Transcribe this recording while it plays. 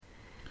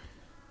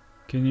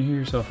Can you hear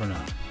yourself or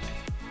not?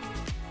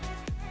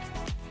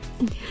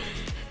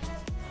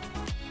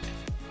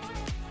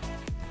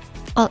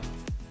 Well,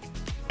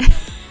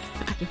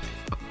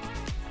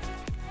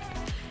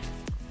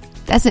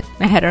 doesn't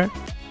matter.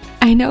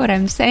 I know what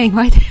I'm saying.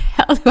 Why the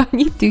hell do I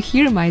need to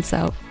hear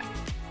myself?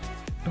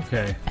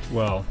 Okay,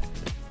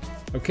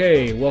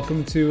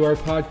 welcome to our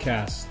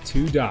podcast,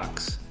 Two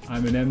Docs.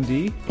 I'm an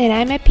MD. And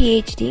I'm a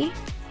PhD,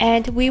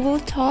 and we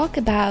will talk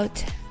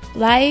about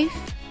life,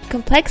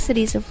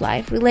 complexities of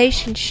life,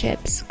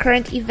 relationships,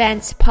 current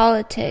events,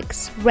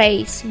 politics,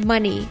 race,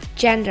 money,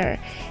 gender,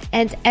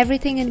 and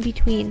everything in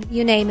between.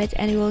 You name it,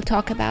 and we will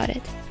talk about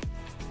it.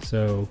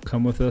 So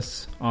come with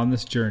us on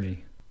this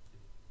journey.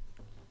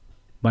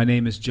 My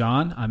name is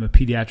John. I'm a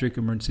pediatric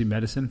emergency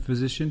medicine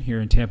physician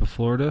here in Tampa,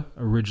 Florida,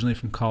 originally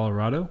from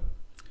Colorado.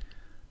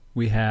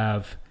 We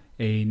have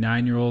a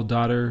 9-year-old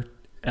daughter,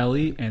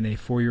 Ellie, and a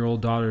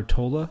 4-year-old daughter,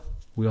 Tola.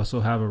 We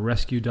also have a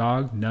rescue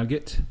dog,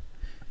 Nugget,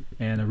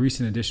 and a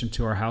recent addition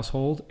to our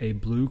household, a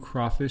blue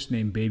crawfish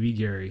named Baby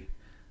Gary.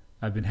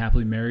 I've been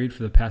happily married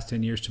for the past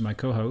 10 years to my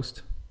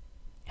co-host.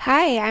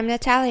 Hi, I'm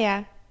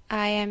Natalia.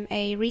 I am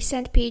a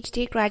recent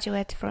PhD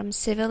graduate from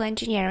civil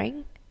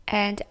engineering,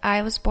 and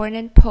I was born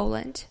in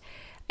Poland.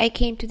 I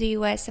came to the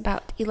US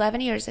about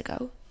 11 years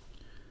ago.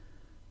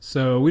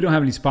 So we don't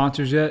have any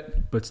sponsors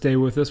yet, but stay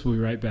with us. We'll be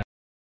right back.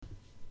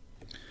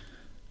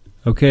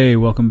 Okay,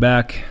 welcome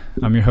back.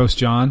 I'm your host,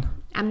 John.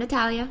 I'm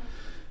Natalia.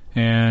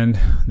 And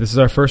this is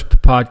our first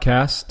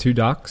podcast, Two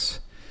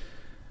Docs.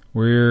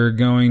 We're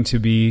going to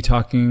be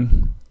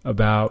talking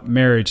about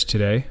marriage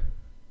today.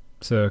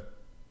 It's a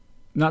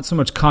not so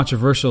much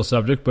controversial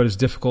subject, but it's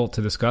difficult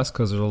to discuss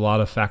because there's a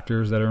lot of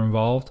factors that are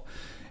involved.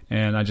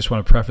 And I just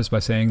want to preface by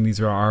saying these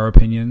are our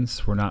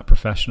opinions. We're not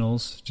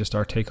professionals, just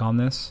our take on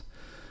this.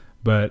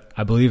 But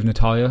I believe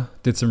Natalia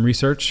did some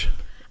research.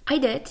 I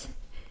did.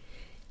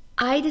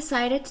 I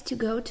decided to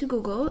go to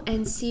Google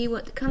and see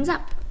what comes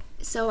up.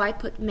 So I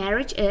put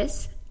marriage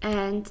is,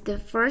 and the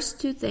first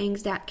two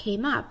things that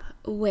came up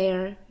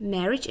were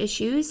marriage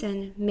issues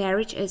and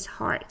marriage is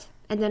hard.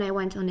 And then I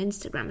went on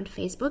Instagram and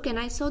Facebook and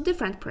I saw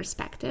different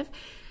perspective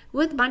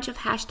with a bunch of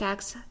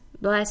hashtags: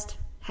 blessed,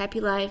 happy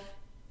life,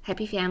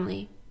 happy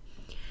family.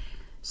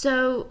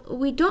 So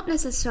we don't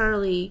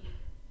necessarily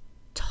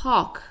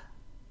talk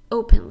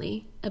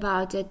openly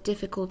about the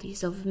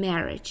difficulties of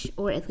marriage,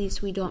 or at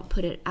least we don't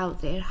put it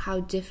out there, how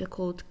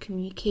difficult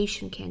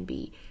communication can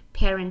be,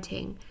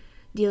 parenting,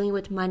 dealing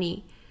with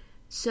money.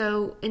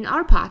 So in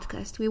our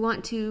podcast, we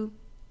want to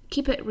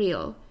keep it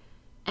real.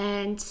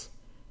 And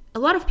a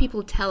lot of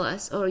people tell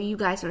us, oh, you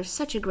guys are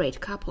such a great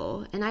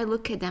couple. And I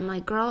look at them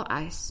like, girl,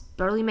 I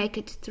barely make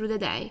it through the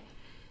day.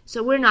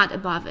 So we're not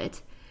above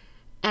it.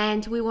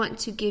 And we want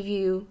to give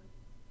you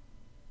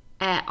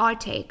our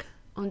take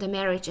on the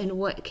marriage and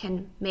what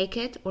can make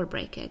it or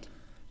break it.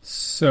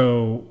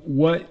 So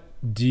what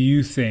do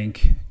you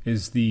think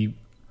is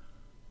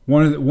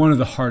one of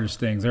the hardest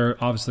things?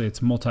 Obviously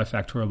it's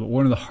multifactorial, but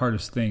one of the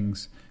hardest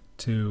things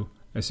to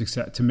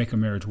make a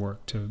marriage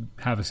work, to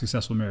have a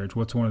successful marriage?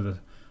 What's one of the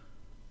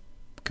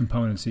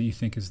components that you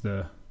think is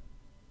the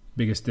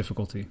biggest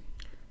difficulty?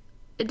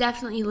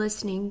 Definitely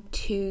listening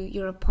to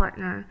your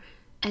partner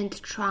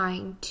and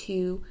trying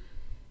to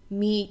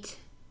meet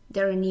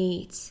their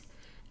needs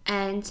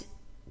and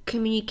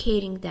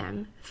communicating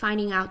them,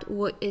 finding out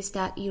what is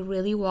that you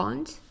really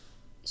want.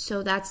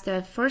 So that's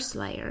the first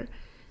layer.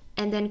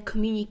 And then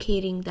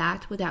communicating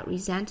that without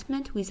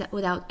resentment,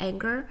 without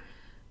anger,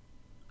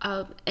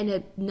 in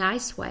a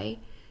nice way.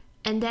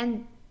 And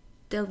then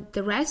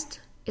the rest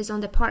is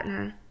on the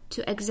partner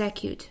to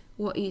execute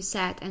what you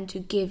said and to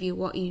give you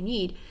what you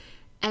need.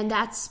 And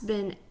that's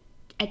been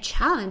a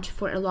challenge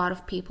for a lot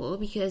of people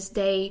because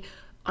they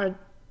are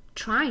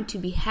trying to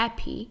be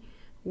happy,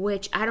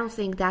 which I don't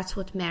think that's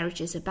what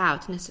marriage is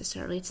about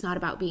necessarily. It's not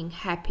about being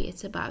happy.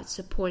 It's about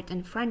support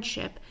and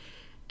friendship.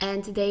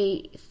 And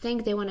they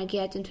think they want to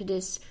get into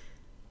this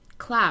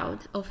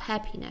cloud of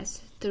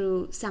happiness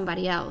through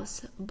somebody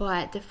else.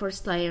 But the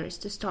first layer is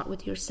to start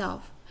with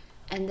yourself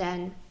and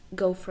then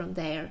go from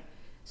there.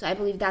 So I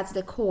believe that's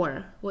the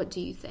core. What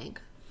do you think?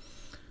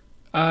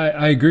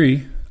 I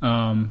agree.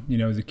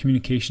 The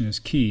communication is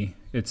key.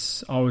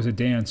 It's always a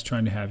dance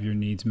trying to have your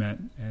needs met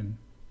and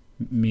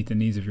meet the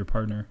needs of your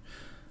partner.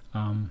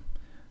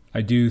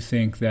 I do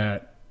think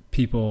that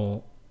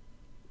people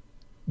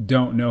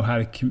don't know how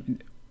to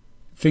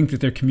think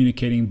that they're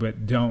communicating,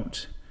 but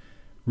don't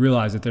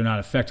realize that they're not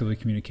effectively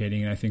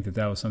communicating. And I think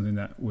that was something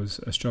that was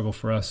a struggle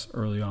for us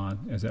early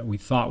on, is that we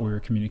thought we were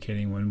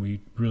communicating when we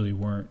really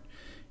weren't.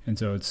 And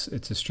so it's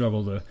a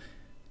struggle to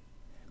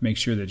make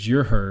sure that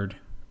you're heard,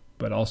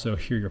 but also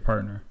hear your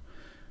partner.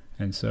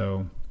 And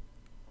so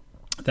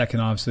that can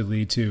obviously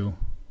lead to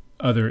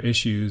other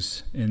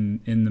issues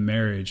in the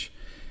marriage.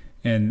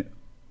 And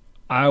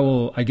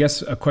I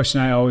guess a question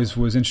I always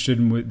was interested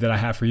in that I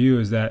have for you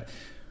is that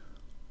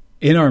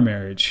in our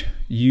marriage,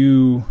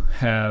 you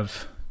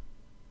have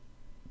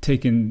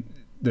taken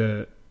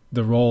the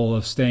role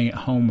of staying at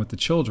home with the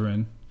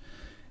children,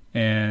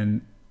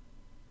 and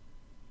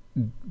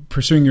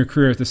pursuing your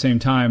career at the same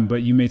time,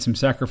 but you made some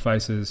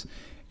sacrifices.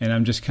 And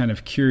I'm just kind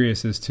of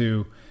curious as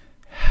to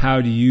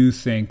how do you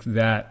think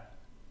that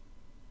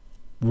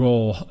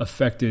role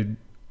affected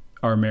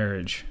our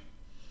marriage?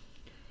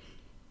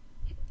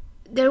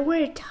 There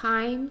were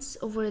times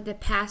over the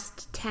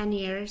past 10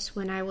 years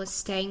when I was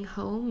staying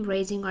home,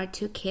 raising our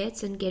 2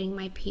 kids and getting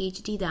my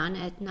PhD done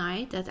at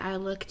night, that I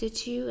looked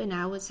at you and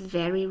I was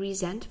very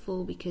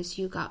resentful because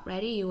you got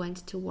ready, you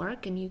went to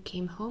work, and you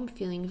came home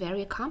feeling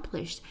very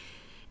accomplished.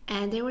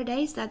 And there were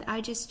days that I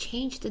just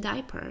changed the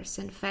diapers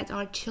and fed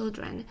our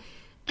children.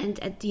 And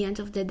at the end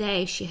of the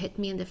day, she hit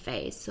me in the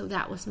face. So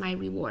that was my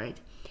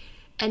reward.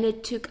 And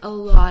it took a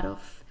lot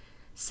of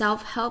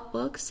self-help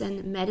books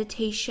and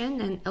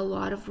meditation and a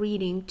lot of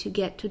reading to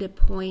get to the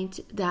point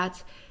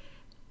that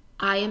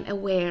I am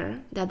aware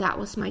that that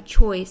was my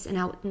choice and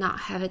I would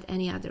not have it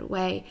any other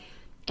way.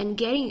 And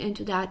getting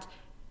into that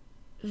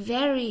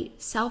very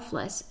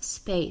selfless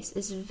space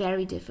is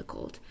very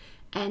difficult.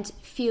 And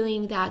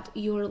feeling that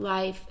your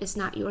life is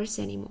not yours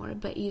anymore,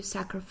 but you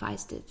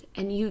sacrificed it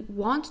and you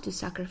want to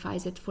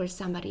sacrifice it for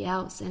somebody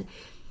else and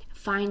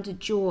find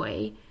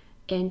joy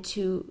in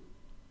the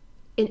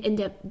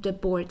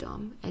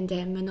boredom and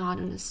the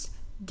monotonous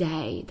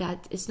day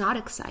that is not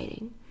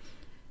exciting.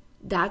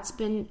 That's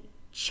been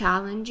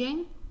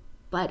challenging,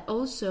 but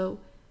also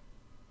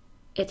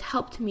it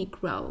helped me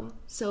grow.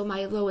 So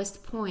my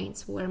lowest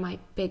points were my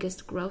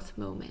biggest growth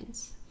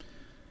moments.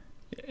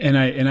 And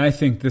I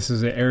think this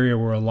is an area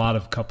where a lot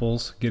of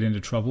couples get into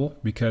trouble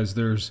because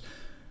there's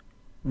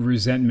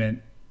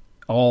resentment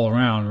all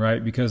around,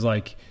 right? Because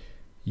like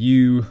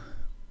you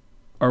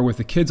are with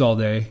the kids all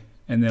day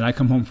and then I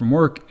come home from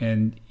work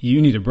and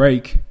you need a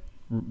break,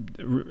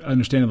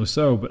 understandably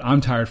so, but I'm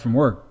tired from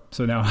work.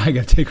 So now I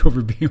got to take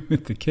over being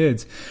with the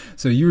kids.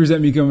 So you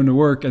resent me going to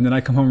work and then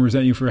I come home and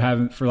resent you for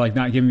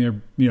not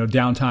giving me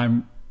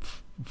downtime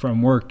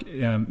from work,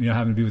 having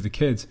to be with the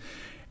kids.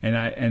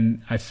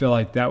 And I feel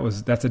like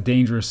that's a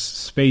dangerous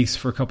space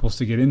for couples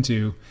to get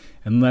into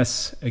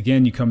unless,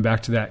 again, you come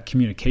back to that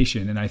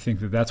communication. And I think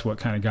that's what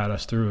kind of got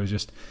us through, is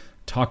just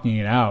talking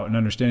it out and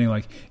understanding,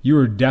 like, you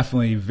were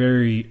definitely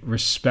very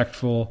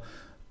respectful,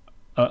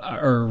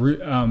 I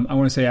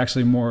want to say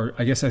actually more,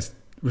 I guess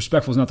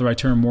respectful is not the right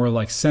term, more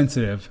like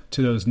sensitive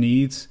to those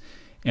needs.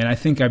 And I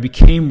think I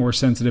became more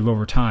sensitive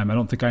over time. I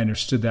don't think I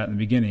understood that in the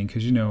beginning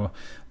because,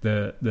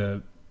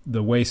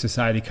 the way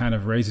society kind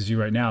of raises you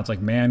right now, it's like,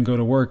 man, go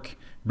to work,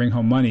 bring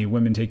home money,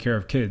 women take care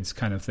of kids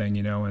kind of thing,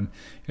 and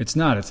it's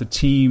not. It's a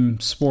team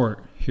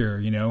sport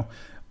here,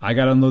 I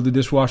got to unload the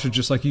dishwasher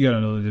just like you got to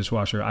unload the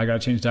dishwasher. I got to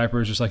change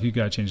diapers just like you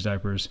got to change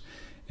diapers.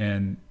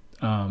 And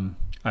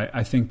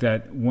I think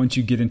that once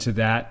you get into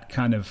that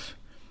kind of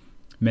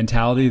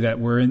mentality that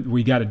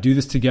we got to do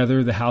this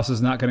together, the house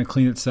is not going to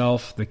clean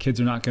itself, the kids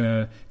are not going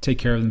to take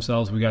care of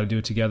themselves, we got to do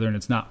it together, and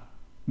it's not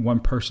one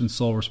person's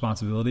sole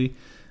responsibility.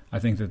 I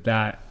think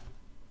that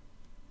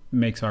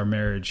made our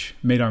marriage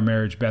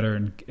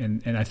better.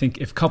 And I think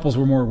if couples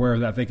were more aware of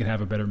that, they could have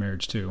a better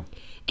marriage too.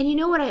 And you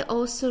know what? I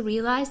also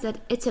realized that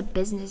it's a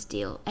business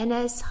deal. And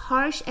as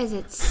harsh as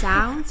it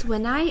sounds,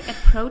 when I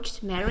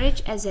approached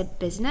marriage as a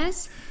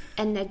business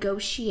and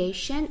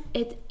negotiation,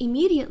 it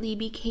immediately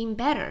became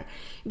better.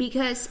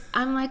 Because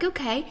I'm like,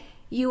 okay,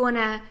 you want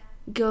to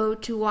go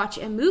to watch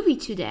a movie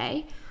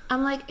today?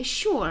 I'm like,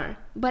 sure,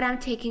 but I'm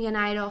taking a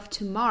night off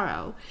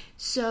tomorrow.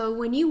 So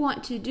when you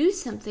want to do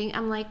something,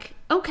 I'm like,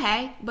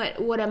 okay,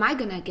 but what am I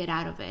going to get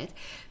out of it?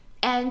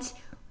 And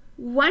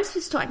once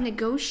you start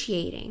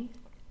negotiating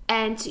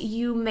and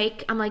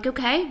I'm like,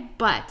 okay,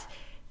 but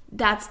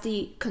that's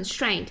the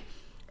constraint.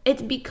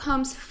 It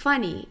becomes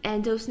funny,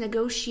 and those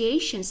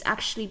negotiations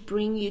actually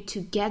bring you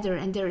together,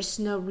 and there is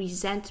no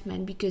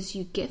resentment because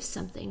you give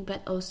something,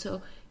 but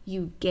also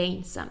you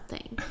gain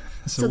something.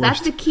 So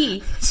that's the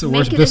key. It's the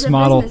worst business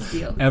model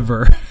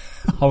ever.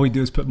 All we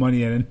do is put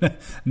money in and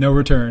no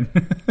return.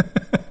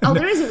 Oh,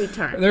 there is a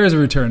return. There is a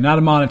return, not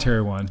a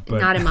monetary one.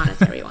 But not a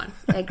monetary one.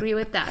 I agree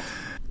with that.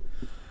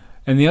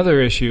 And the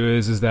other issue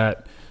is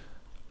that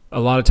a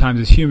lot of times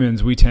as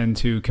humans, we tend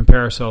to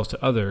compare ourselves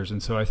to others.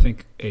 And so I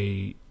think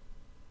a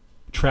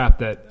trap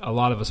that a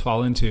lot of us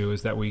fall into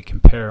is that we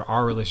compare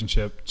our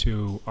relationship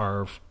to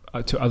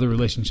other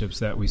relationships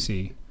that we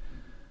see.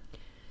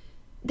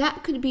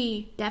 That could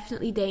be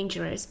definitely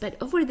dangerous, but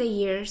over the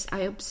years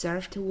I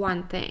observed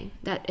one thing,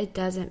 that it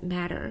doesn't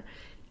matter.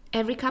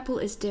 Every couple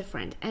is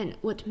different, and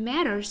what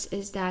matters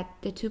is that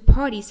the two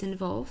parties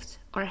involved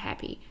are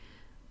happy.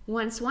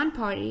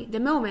 The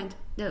moment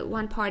that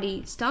one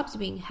party stops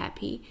being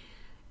happy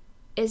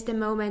is the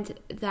moment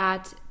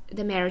that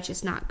the marriage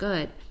is not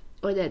good,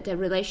 or that the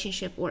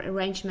relationship or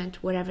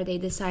arrangement, whatever they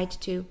decide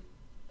to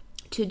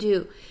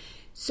do.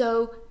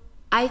 So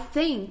I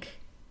think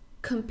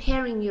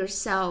comparing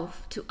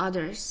yourself to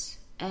others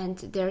and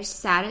their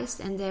status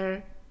and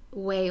their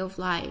way of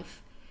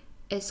life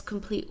is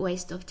complete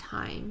waste of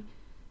time.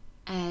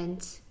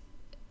 And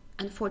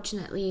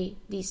unfortunately,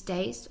 these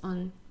days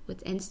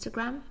with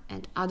Instagram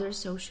and other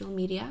social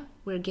media,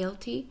 we're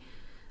guilty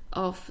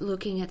of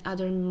looking at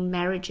other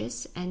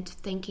marriages and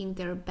thinking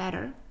they're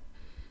better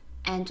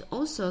and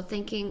also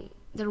thinking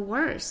they're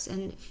worse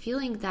and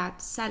feeling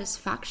that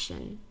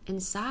satisfaction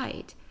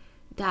inside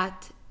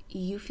that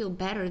you feel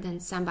better than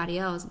somebody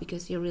else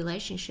because your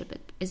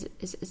relationship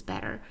is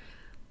better.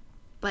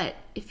 But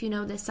if you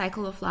know the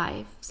cycle of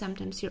life,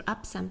 sometimes you're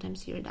up,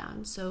 sometimes you're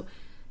down. So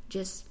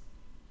just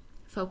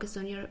focus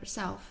on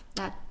yourself.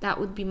 That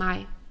would be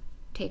my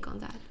take on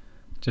that.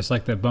 Just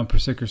like that bumper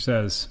sticker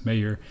says, may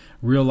your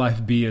real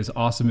life be as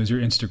awesome as your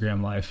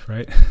Instagram life,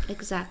 right?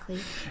 Exactly.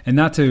 And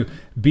not to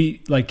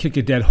kick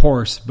a dead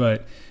horse,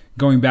 but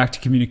going back to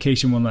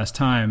communication one last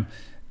time,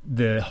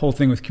 the whole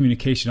thing with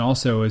communication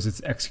also is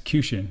its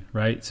execution,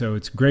 right? So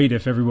it's great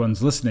if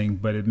everyone's listening,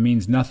 but it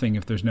means nothing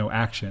if there's no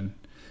action,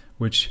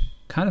 which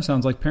kind of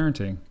sounds like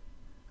parenting.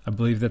 I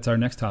believe that's our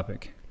next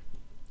topic.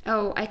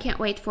 Oh, I can't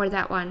wait for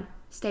that one.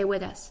 Stay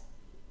with us.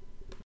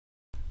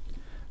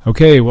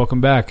 Okay,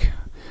 welcome back.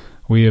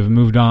 We have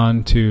moved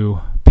on to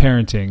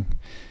parenting,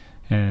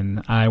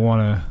 and I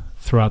want to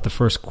throw out the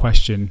first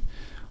question.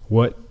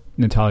 What,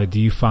 Natalia, do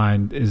you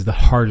find is the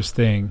hardest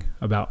thing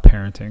about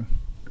parenting?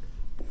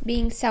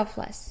 Being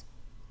selfless.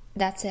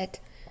 That's it.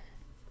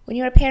 When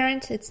you're a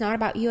parent, it's not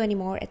about you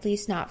anymore, at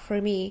least not for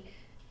me.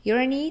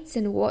 Your needs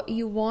and what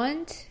you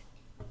want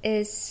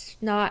is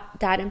not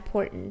that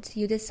important.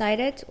 You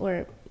decided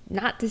or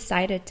not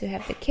decided to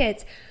have the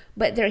kids,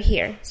 but they're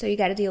here, so you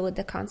got to deal with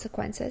the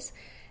consequences.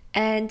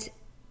 And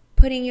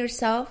putting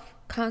yourself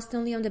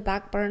constantly on the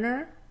back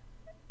burner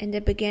in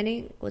the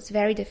beginning was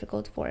very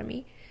difficult for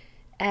me.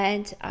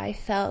 And I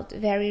felt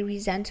very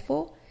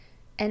resentful,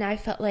 and I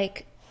felt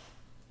like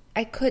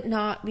I could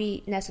not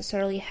be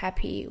necessarily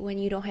happy when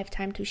you don't have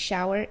time to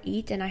shower,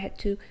 eat, and I had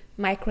to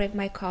microwave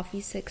my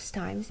coffee 6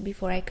 times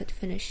before I could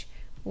finish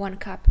 1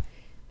 cup.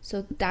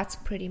 So that's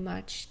pretty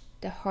much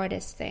the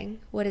hardest thing.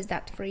 What is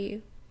that for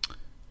you?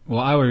 Well,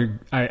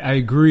 I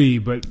agree,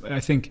 but I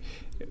think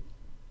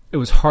it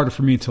was harder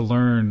for me to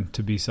learn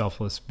to be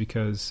selfless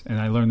because, and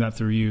I learned that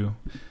through you.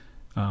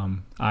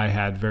 I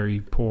had very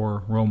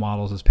poor role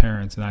models as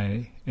parents, and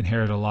I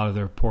inherited a lot of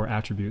their poor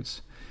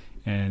attributes.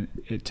 And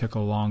it took a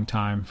long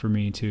time for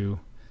me to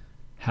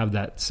have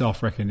that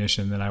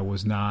self-recognition that I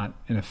was not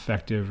an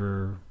effective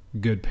or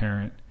good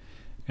parent.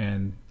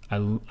 And I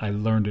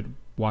learned it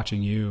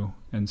watching you.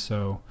 And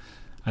so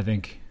I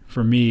think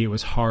for me, it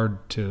was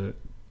hard to,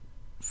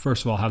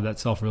 first of all, have that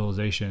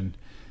self-realization,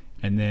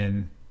 and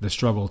then the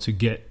struggle to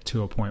get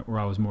to a point where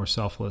I was more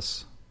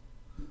selfless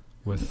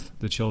with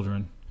the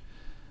children.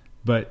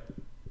 But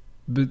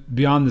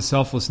beyond the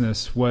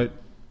selflessness, what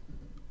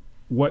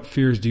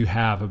fears do you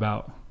have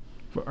about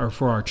or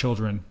for our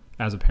children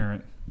as a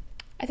parent?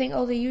 I think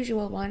all the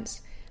usual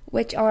ones,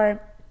 which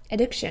are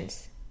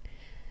addictions,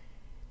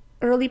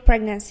 early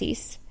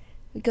pregnancies,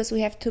 because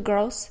we have 2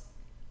 girls,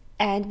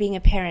 and being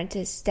a parent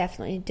is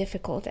definitely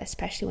difficult,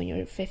 especially when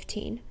you're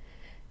 15.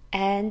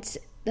 And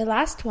the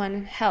last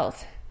one,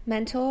 health,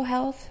 mental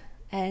health,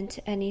 and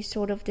any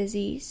sort of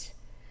disease.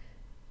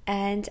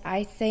 And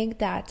I think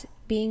that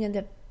being in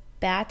the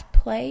bad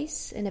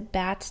place, in a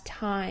bad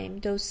time,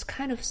 those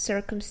kind of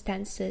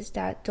circumstances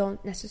that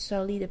don't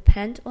necessarily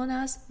depend on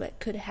us, but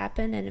could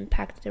happen and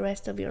impact the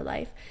rest of your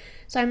life.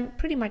 So I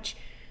pretty much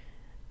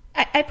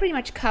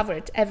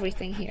covered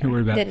everything here,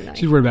 didn't I?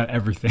 She's worried about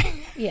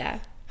everything. Yeah.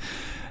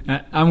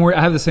 I'm worried.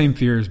 I have the same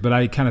fears, but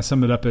I kind of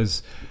sum it up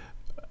as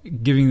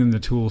giving them the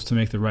tools to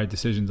make the right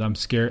decisions. I'm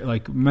scared.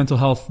 Like, mental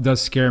health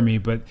does scare me,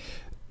 but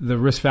the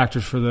risk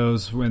factors for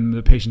those when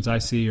the patients I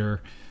see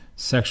are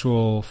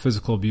sexual,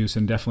 physical abuse,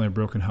 and definitely a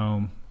broken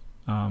home.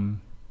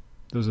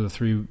 Those are the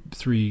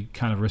three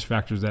kind of risk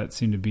factors that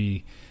seem to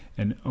be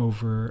a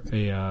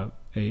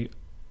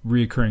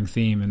reoccurring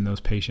theme in those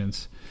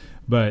patients.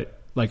 But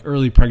like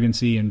early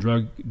pregnancy and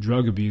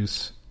drug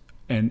abuse,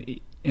 and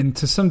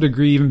to some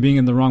degree even being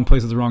in the wrong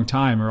place at the wrong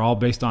time, are all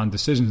based on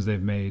decisions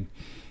they've made.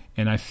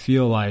 And I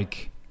feel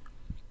like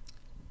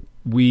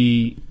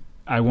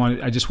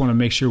I just want to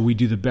make sure we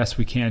do the best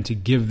we can to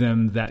give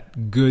them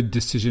that good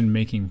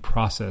decision-making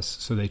process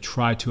so they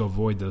try to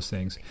avoid those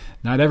things.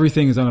 Not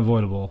everything is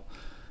unavoidable,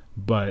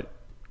 but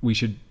we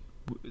should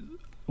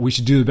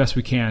do the best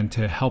we can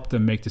to help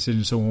them make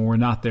decisions so when we're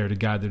not there to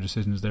guide their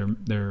decisions,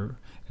 they're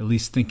at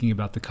least thinking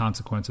about the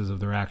consequences of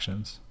their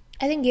actions.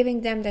 I think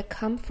giving them the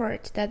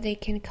comfort that they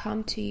can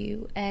come to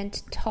you and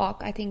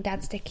talk, I think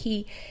that's the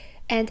key.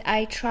 And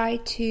I try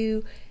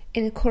to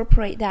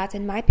incorporate that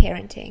in my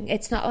parenting.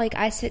 It's not like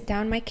I sit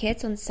down my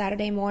kids on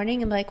Saturday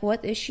morning and like,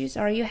 what issues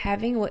are you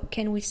having? What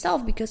can we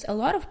solve? Because a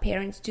lot of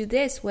parents do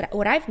this.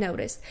 What I've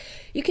noticed,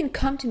 you can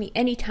come to me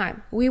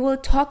anytime. We will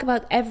talk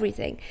about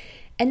everything.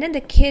 And then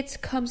the kids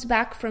comes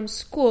back from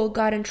school,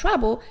 got in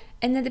trouble,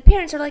 and then the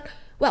parents are like,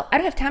 well, I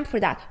don't have time for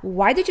that.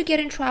 Why did you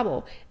get in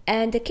trouble?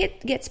 And the kid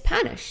gets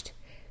punished.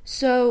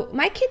 So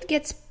my kid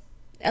gets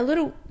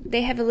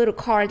they have a little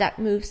car that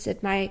moves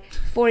at my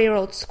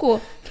 4-year-old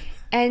school,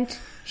 and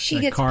she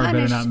gets punished. That car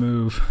better not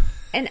move.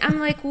 And I'm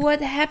like,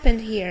 what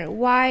happened here?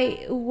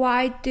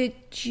 Why did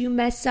you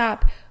mess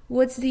up?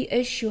 What's the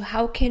issue?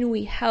 How can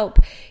we help?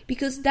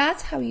 Because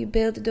that's how you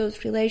build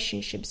those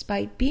relationships,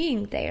 by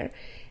being there.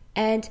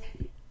 And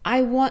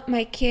I want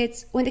my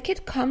kids, when the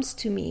kid comes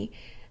to me,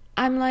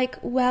 I'm like,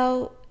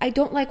 well, I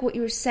don't like what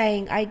you're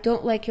saying. I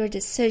don't like your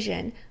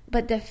decision.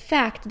 But the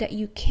fact that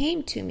you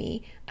came to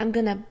me, I'm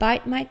going to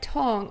bite my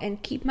tongue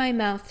and keep my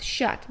mouth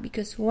shut.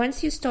 Because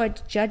once you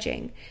start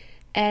judging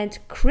and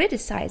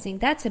criticizing,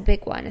 that's a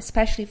big one,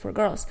 especially for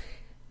girls.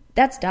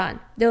 That's done.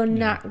 They're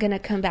not going to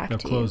come back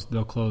to you.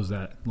 They'll close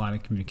that line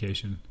of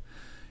communication.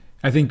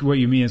 I think what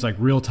you mean is like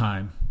real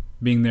time,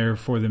 being there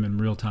for them in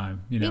real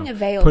time. Being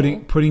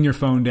available. Putting your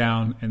phone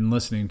down and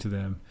listening to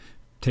them.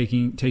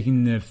 Taking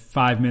the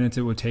 5 minutes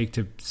it would take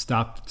to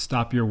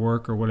stop your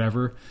work or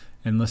whatever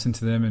and listen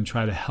to them and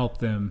try to help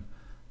them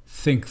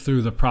think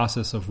through the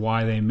process of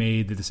why they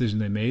made the decision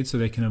they made so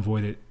they can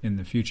avoid it in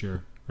the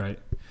future, right?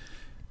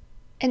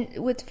 And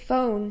with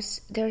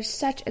phones, there's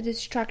such a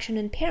distraction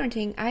in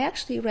parenting. I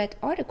actually read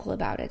an article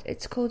about it.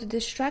 It's called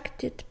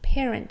Distracted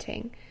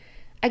Parenting.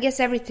 I guess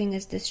everything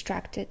is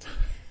distracted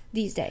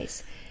these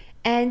days.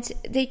 And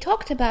they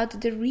talked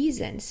about the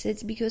reasons.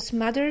 It's because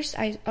mothers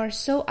are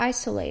so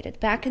isolated.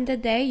 Back in the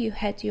day, you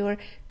had your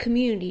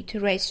community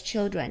to raise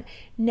children.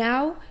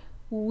 Now,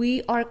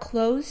 we are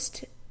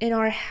closed in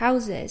our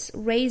houses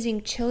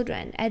raising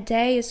children. A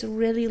day is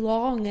really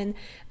long, and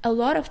a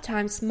lot of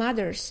times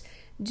mothers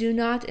do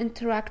not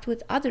interact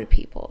with other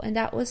people. And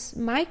that was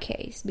my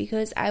case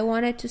because I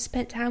wanted to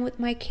spend time with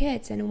my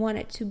kids and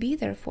wanted to be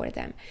there for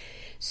them.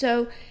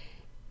 So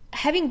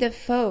having the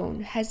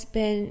phone has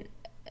been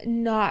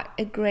not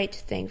a great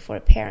thing for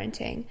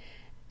parenting.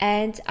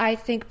 And I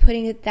think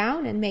putting it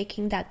down and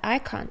making that eye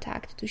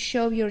contact to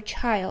show your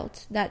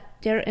child that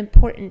they're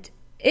important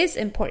is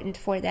important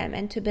for them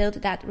and to build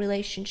that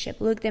relationship.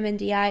 Look them in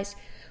the eyes.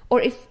 Or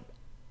if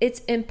it's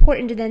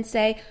important, then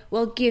say,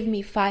 well, give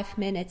me 5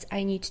 minutes.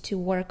 I need to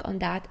work on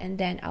that and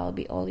then I'll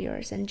be all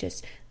yours, and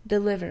just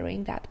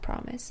delivering that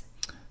promise.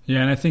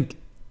 Yeah, and I think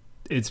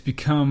it's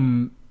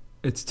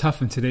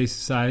tough in today's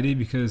society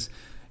because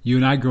you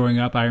and I growing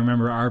up, I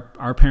remember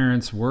our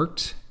parents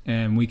worked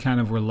and we kind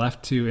of were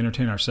left to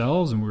entertain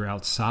ourselves and we were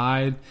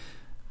outside.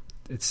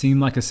 It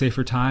seemed like a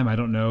safer time. I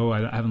don't know.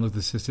 I haven't looked at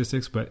the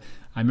statistics, but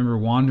I remember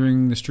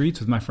wandering the streets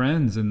with my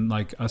friends and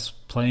like us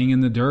playing in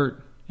the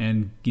dirt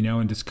and,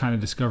 and just kind of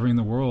discovering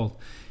the world.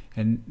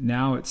 And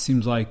now it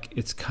seems like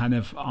it's kind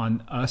of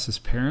on us as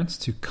parents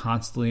to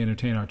constantly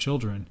entertain our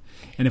children.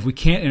 And if we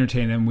can't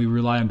entertain them, we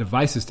rely on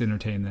devices to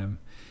entertain them.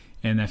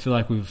 And I feel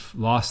like we've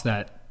lost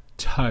that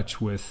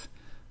touch with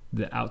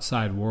the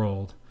outside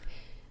world.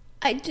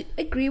 I do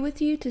agree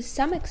with you to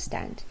some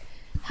extent.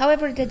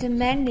 However, the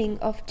demanding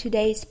of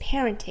today's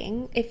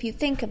parenting, if you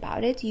think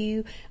about it,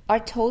 you are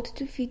told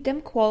to feed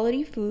them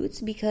quality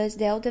foods because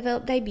they'll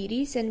develop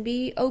diabetes and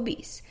be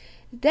obese.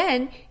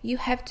 Then you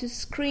have to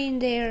screen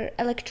their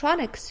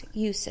electronics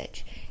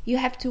usage. You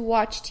have to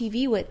watch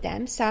TV with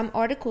them, some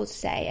articles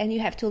say, and you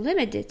have to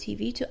limit the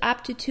TV to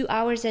up to 2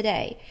 hours a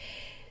day.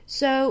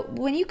 So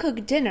when you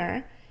cook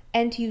dinner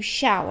and you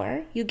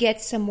shower, you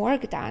get some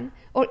work done,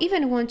 or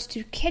even want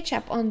to catch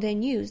up on the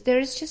news,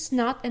 there's just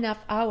not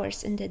enough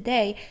hours in the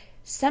day.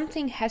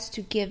 Something has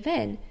to give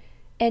in.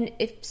 And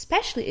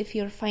especially if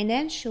you're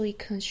financially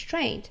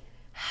constrained,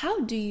 how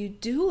do you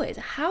do it?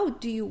 How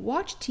do you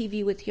watch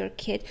TV with your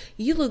kid?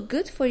 You look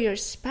good for your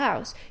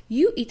spouse.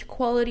 You eat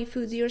quality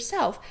foods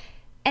yourself.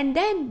 And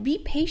then be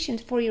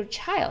patient for your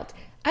child.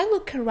 I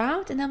look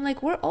around and I'm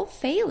like, we're all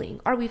failing.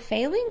 Are we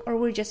failing or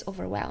we're just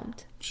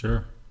overwhelmed?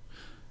 Sure.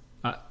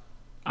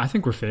 I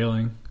think we're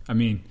failing. I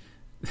mean,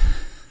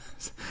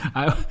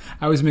 I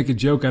always make a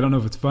joke. I don't know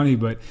if it's funny,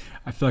 but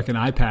I feel like an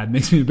iPad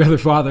makes me a better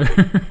father.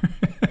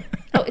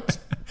 Oh, it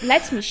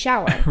lets me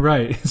shower.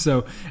 Right.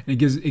 So it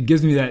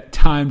gives me that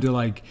time to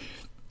like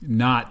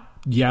not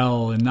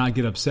yell and not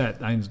get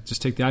upset. I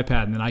just take the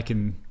iPad and then I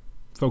can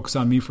focus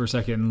on me for a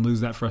second and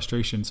lose that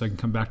frustration so I can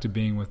come back to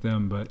being with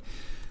them. But,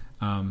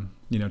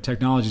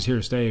 technology is here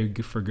to stay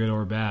for good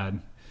or bad.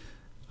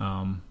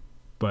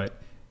 But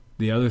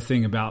the other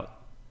thing about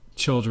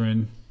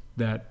children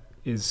that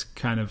is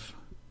kind of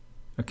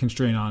a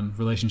constraint on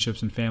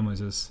relationships and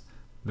families is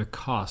the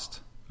cost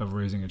of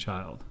raising a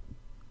child.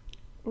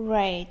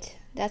 Right.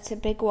 That's a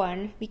big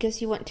one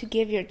because you want to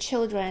give your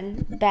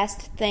children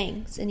best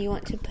things and you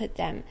want to put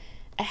them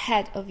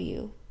ahead of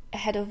you,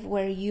 ahead of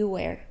where you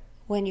were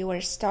when you were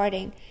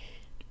starting.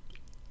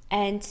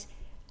 And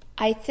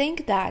I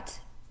think that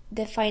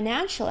the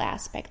financial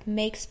aspect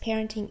makes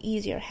parenting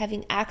easier.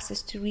 Having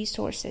access to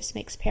resources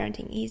makes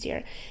parenting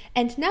easier.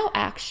 And now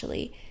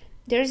actually,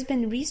 there's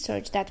been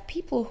research that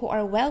people who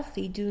are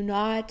wealthy do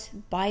not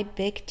buy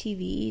big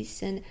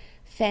TVs and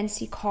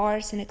fancy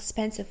cars and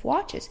expensive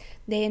watches.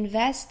 They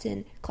invest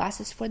in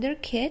classes for their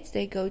kids.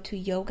 They go to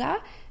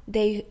yoga.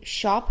 They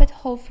shop at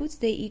Whole Foods.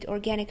 They eat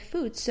organic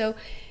food. So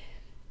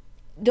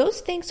those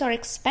things are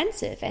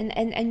expensive. And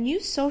a new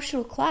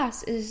social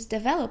class is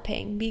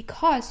developing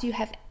because you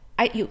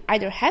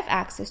either have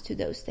access to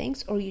those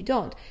things or you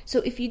don't.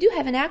 So if you do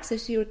have an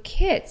access, your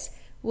kids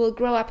will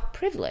grow up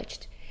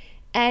privileged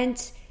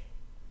and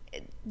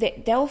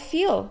they'll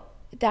feel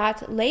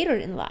that later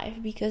in life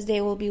because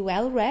they will be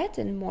well read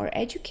and more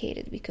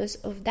educated because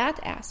of that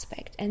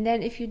aspect. And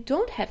then if you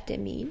don't have the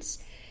means,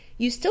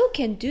 you still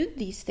can do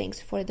these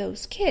things for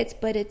those kids,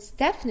 but it's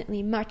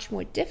definitely much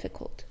more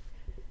difficult.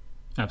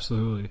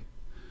 Absolutely.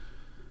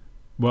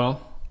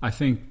 Well, I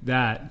think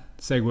that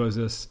segues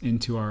us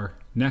into our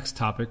next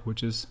topic,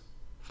 which is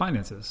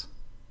finances.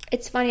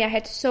 It's funny, I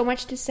had so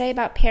much to say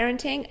about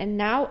parenting, and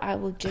now I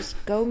will just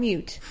go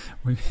mute.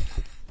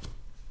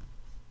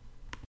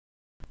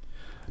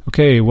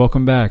 Okay,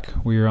 welcome back.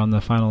 We are on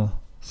the final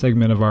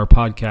segment of our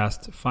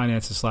podcast,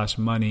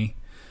 Finances/Money.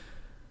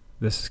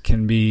 This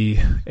can be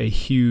a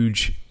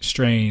huge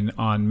strain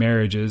on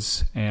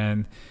marriages,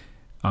 and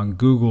on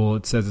Google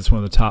it says it's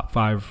one of the top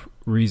 5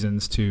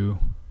 reasons to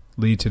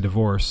lead to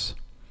divorce.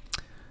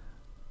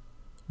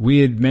 We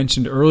had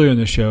mentioned earlier in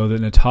the show that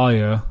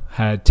Natalia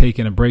had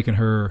taken a break in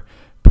her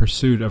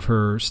pursuit of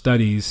her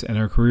studies and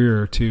her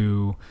career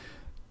to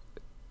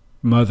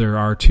mother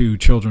our 2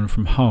 children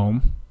from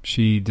home.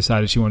 She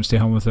decided she wanted to stay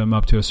home with them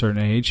up to a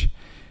certain age,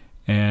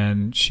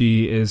 and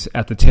she is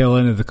at the tail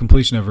end of the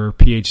completion of her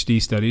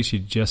PhD study. She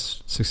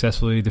just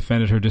successfully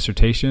defended her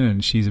dissertation,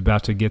 and she's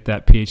about to get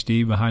that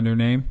PhD behind her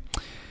name.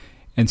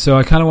 And so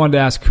I kind of wanted to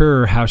ask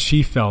her how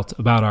she felt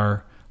about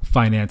our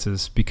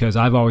finances, because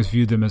I've always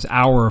viewed them as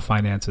our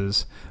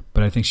finances,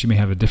 but I think she may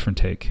have a different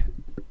take.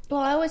 Well,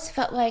 I always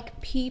felt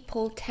like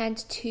people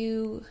tend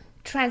to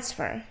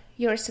transfer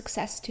your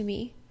success to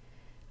me.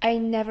 I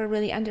never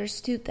really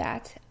understood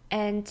that.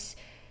 And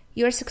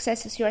your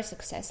success is your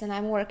success, and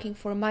I'm working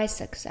for my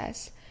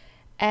success.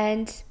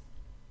 And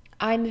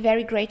I'm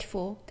very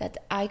grateful that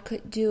I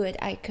could do it.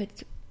 I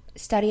could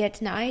study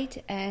at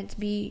night and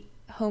be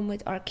home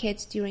with our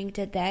kids during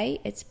the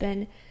day. It's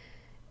been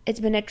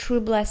a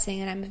true blessing,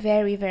 and I'm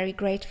very, very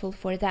grateful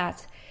for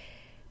that.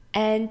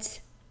 And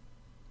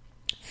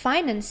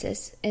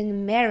finances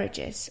in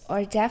marriages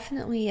are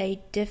definitely a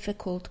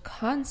difficult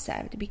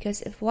concept,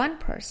 because if one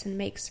person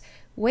makes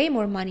way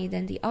more money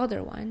than the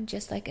other one,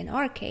 just like in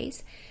our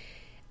case,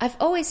 I've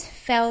always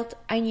felt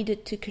I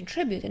needed to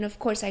contribute. And of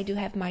course I do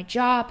have my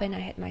job and I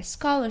had my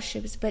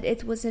scholarships, but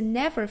it was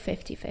never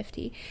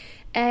 50-50.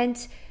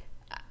 And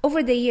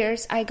over the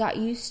years I got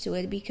used to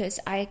it because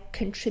I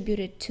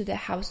contributed to the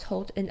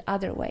household in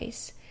other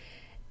ways.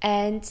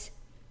 And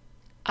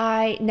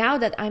now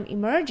that I'm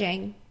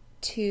emerging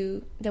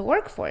to the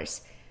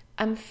workforce,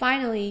 I'm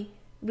finally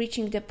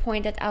reaching the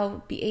point that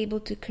I'll be able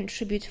to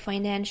contribute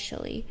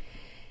financially.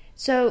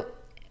 So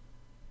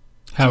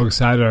how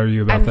excited are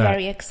you about that? I'm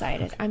very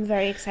excited. I'm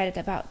very excited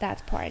about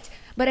that part.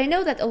 But I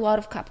know that a lot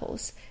of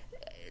couples,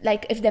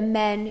 like if the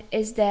man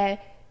is the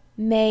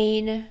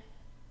main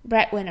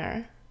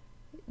breadwinner,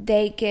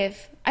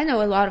 I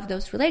know a lot of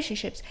those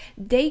relationships,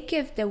 they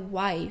give the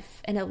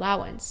wife an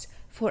allowance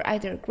for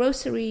either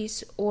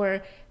groceries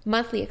or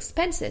monthly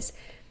expenses.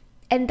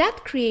 And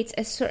that creates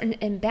a certain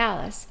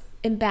imbalance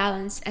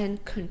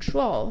and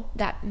control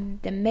that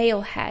the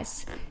male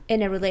has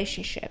in a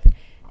relationship.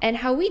 And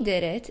how we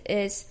did it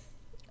is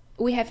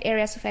we have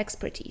areas of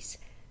expertise.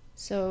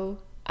 So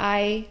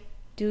I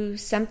do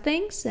some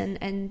things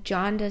and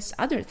John does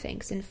other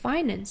things. And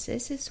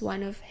finances is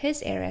one of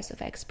his areas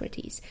of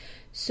expertise.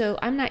 So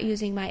I'm not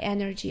using my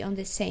energy on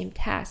the same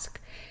task.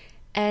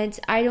 And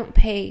I don't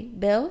pay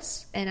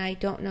bills and I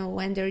don't know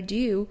when they're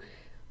due.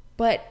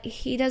 But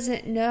he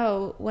doesn't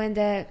know when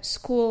the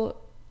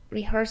school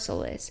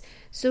rehearsal is.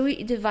 So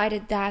we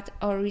divided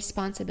our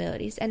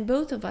responsibilities. And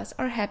both of us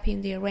are happy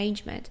in the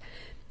arrangement.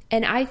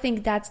 And I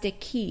think that's the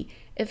key.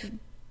 If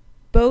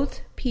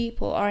both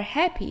people are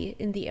happy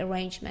in the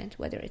arrangement,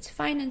 whether it's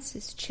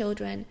finances,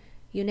 children,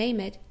 you name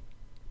it,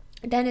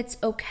 then it's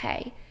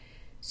okay.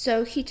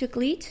 So he took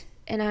lead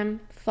and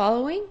I'm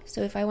following.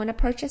 So if I want to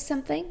purchase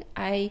something,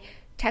 I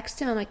text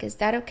him. I'm like, is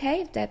that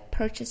okay? If that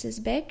purchase is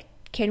big,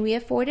 can we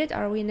afford it?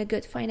 Are we in a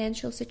good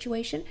financial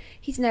situation?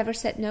 He's never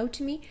said no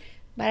to me,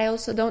 but I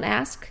also don't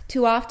ask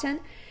too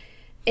often.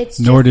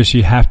 Nor does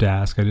she have to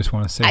ask. I just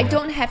want to say I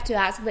don't have to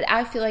ask, but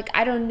I feel like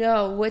I don't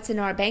know what's in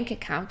our bank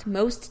account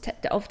most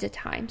of the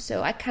time.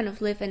 So I kind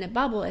of live in a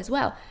bubble as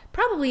well.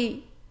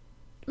 Probably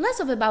less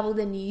of a bubble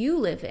than you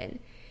live in,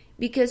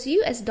 because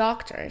you as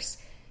doctors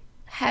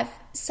have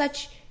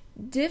such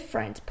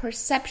different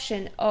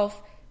perception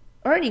of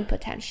earning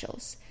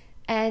potentials.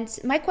 And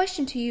my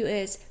question to you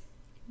is,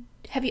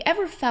 have you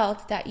ever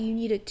felt that you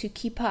needed to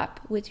keep up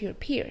with your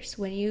peers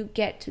when you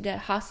get to the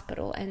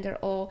hospital and they're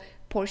all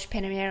Porsche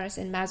Panameras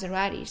and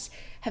Maseratis?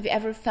 Have you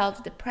ever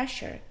felt the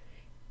pressure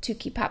to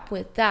keep up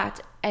with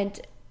that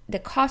and the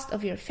cost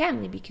of your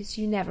family, because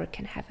you never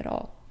can have it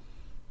all?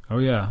 Oh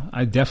yeah,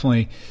 I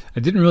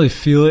didn't really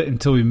feel it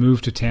until we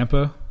moved to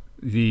Tampa.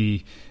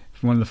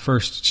 One of the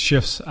first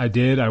shifts I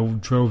did, I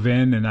drove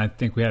in and I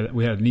think we had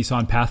a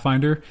Nissan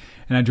Pathfinder,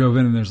 and I drove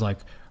in and there's like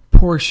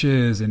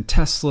Porsches and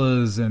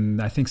Teslas, and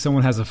I think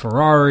someone has a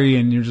Ferrari,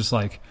 and you're just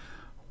like,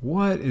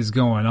 what is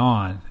going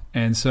on?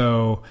 And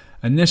so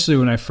initially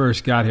when I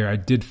first got here, I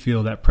did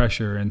feel that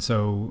pressure. And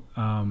so,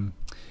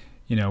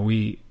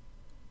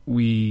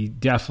 we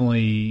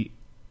definitely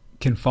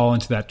can fall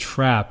into that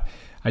trap.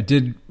 I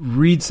did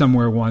read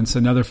somewhere once,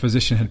 another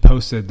physician had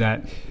posted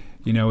that,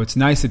 it's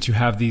nice that you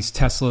have these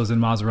Teslas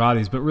and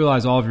Maseratis, but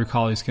realize all of your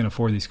colleagues can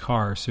afford these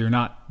cars. So you're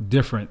not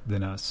different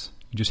than us.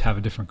 You just have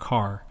a different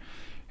car.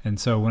 And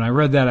so when I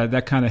read that,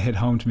 that kind of hit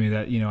home to me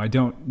that, I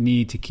don't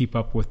need to keep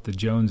up with the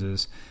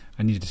Joneses.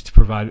 I need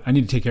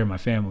to take care of my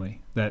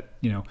family. That,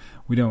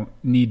 we don't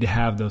need to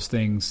have those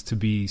things to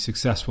be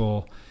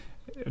successful,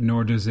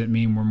 nor does it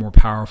mean we're more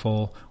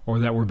powerful or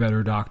that we're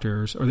better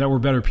doctors or that we're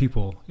better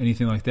people,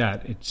 anything like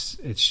that.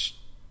 It's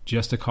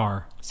just a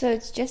car. So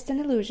it's just an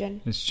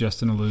illusion. It's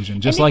just an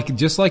illusion. Just like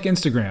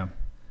Instagram.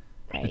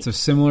 Right. It's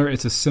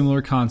a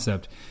similar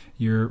concept.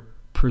 You're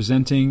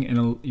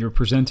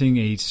presenting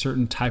a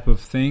certain type of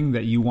thing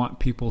that you want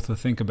people to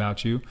think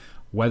about you,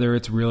 whether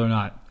it's real or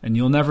not. And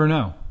you'll never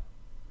know.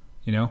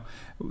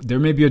 There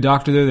may be a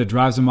doctor there that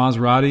drives a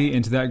Maserati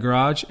into that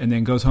garage and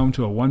then goes home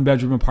to a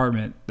 1-bedroom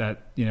apartment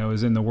that,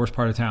 is in the worst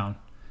part of town.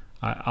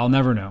 I'll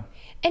never know.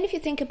 And if you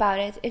think about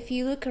it, if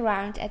you look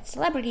around at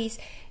celebrities,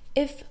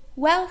 if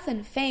wealth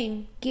and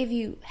fame give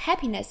you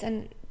happiness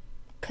and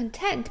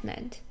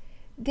contentment,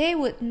 they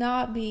would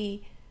not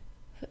be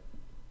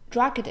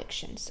drug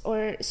addictions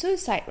or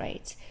suicide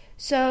rates.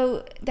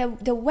 So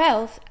the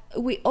wealth,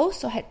 we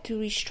also had to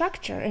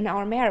restructure in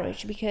our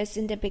marriage, because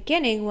in the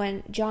beginning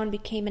when John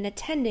became an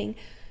attending,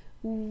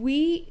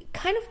 we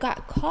kind of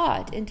got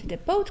caught into the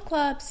boat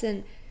clubs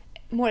and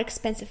more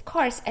expensive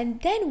cars.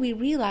 And then we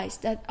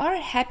realized that our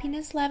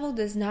happiness level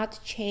does not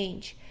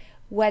change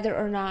whether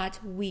or not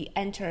we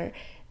enter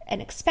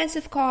an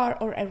expensive car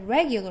or a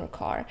regular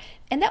car.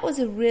 And that was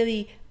a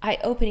really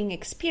eye-opening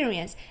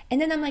experience.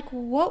 And then I'm like,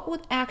 what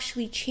would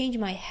actually change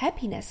my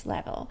happiness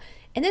level?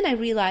 And then I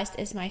realized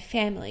it's my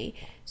family.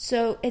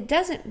 So it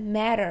doesn't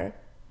matter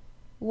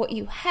what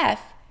you have.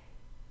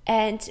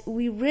 And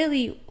we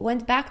really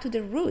went back to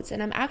the roots,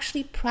 and I'm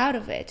actually proud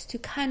of it, to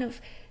kind of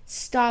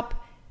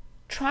stop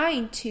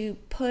trying to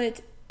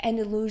put an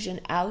illusion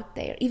out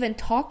there, even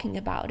talking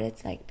about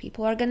it. Like,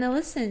 people are going to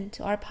listen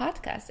to our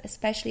podcast,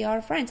 especially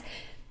our friends.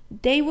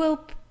 They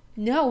will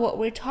know what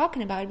we're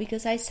talking about,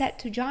 because I said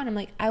to John, I'm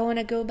like, I want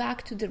to go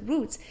back to the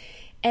roots.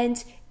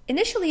 And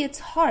initially it's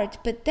hard,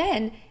 but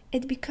then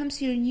it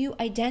becomes your new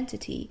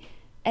identity.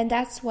 And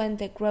that's when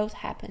the growth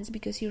happens,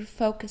 because you're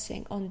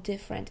focusing on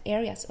different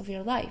areas of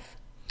your life.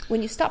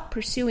 When you stop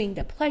pursuing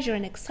the pleasure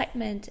and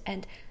excitement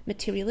and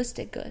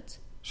materialistic goods.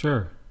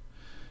 Sure.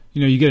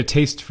 You get a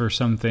taste for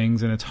some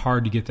things, and it's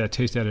hard to get that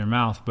taste out of your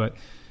mouth. But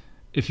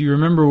if you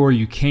remember where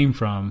you came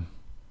from,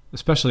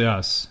 especially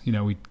us,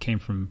 we came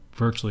from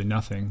virtually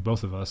nothing,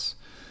 both of us,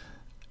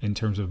 in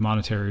terms of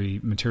monetary,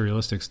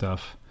 materialistic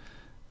stuff.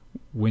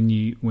 When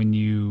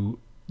you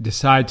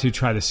decide to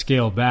try to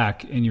scale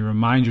back and you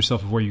remind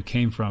yourself of where you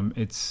came from,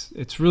 it's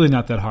really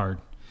not that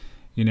hard.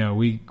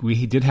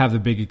 We did have the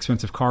big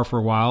expensive car for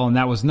a while, and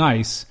that was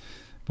nice,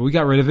 but we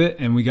got rid of it,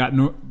 and we got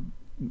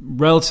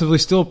relatively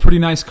still pretty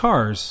nice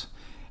cars.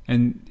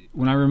 And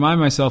when I remind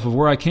myself of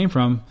where I came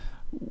from,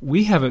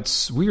 we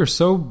are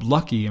so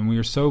lucky and we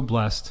are so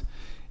blessed.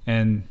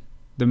 And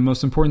the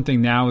most important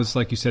thing now is,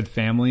 like you said,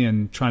 family,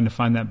 and trying to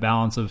find that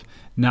balance of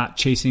not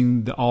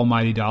chasing the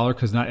almighty dollar,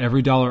 because not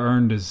every dollar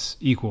earned is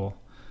equal.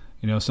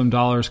 Some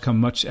dollars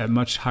come at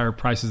much higher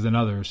prices than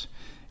others.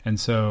 And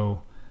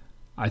so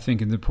I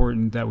think it's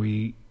important that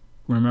we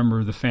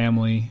remember the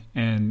family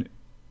and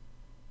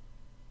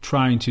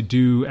trying to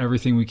do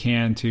everything we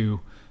can to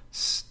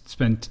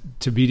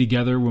be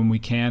together when we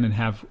can and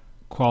have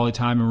quality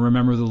time, and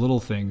remember the little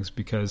things,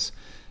 because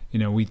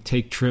we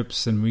take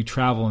trips and we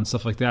travel and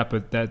stuff like that,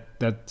 but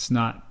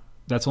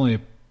that's only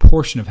a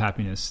portion of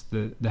happiness.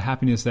 The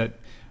happiness that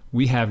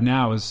we have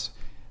now is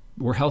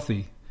we're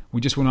healthy.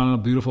 We just went on a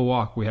beautiful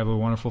walk. We have a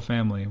wonderful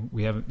family.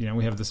 We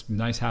have this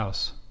nice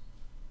house.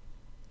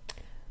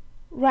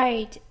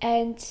 Right.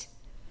 And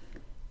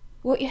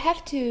what you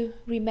have to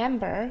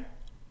remember,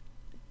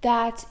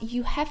 that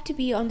you have to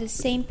be on the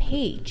same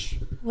page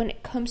when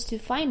it comes to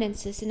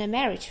finances in a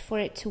marriage for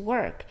it to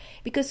work.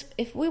 Because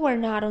if we were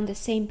not on the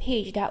same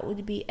page, that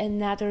would be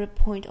another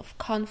point of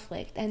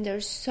conflict. And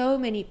there's so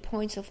many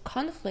points of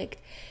conflict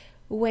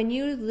when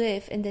you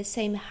live in the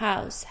same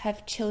house,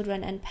 have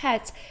children and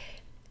pets,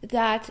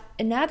 that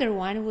another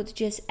one would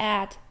just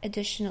add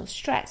additional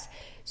stress.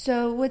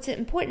 So what's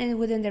important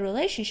within the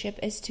relationship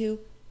is to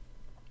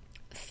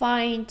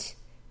find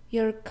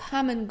your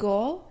common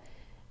goal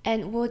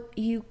and what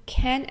you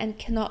can and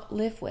cannot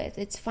live with.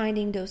 It's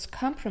finding those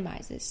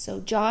compromises.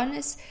 So John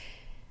is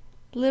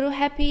a little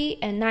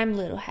happy and I'm a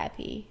little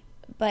happy,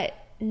 but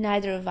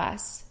neither of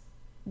us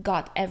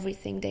got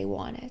everything they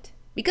wanted.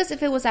 Because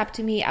if it was up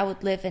to me, I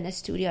would live in a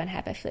studio and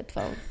have a flip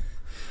phone.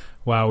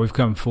 Wow, we've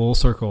come full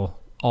circle,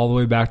 all the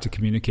way back to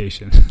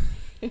communication.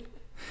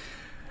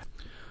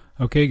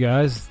 Okay,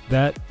 guys,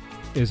 that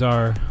is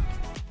our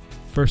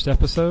first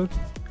episode.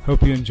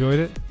 Hope you enjoyed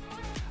it.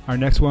 Our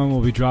next one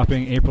will be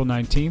dropping April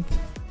 19th.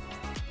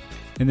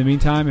 In the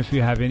meantime, if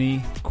you have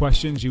any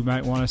questions you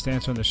might want us to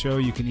answer on the show,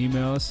 you can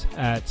email us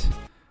at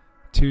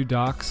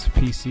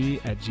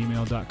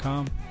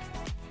 2docspc@gmail.com.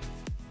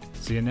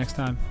 See you next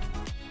time.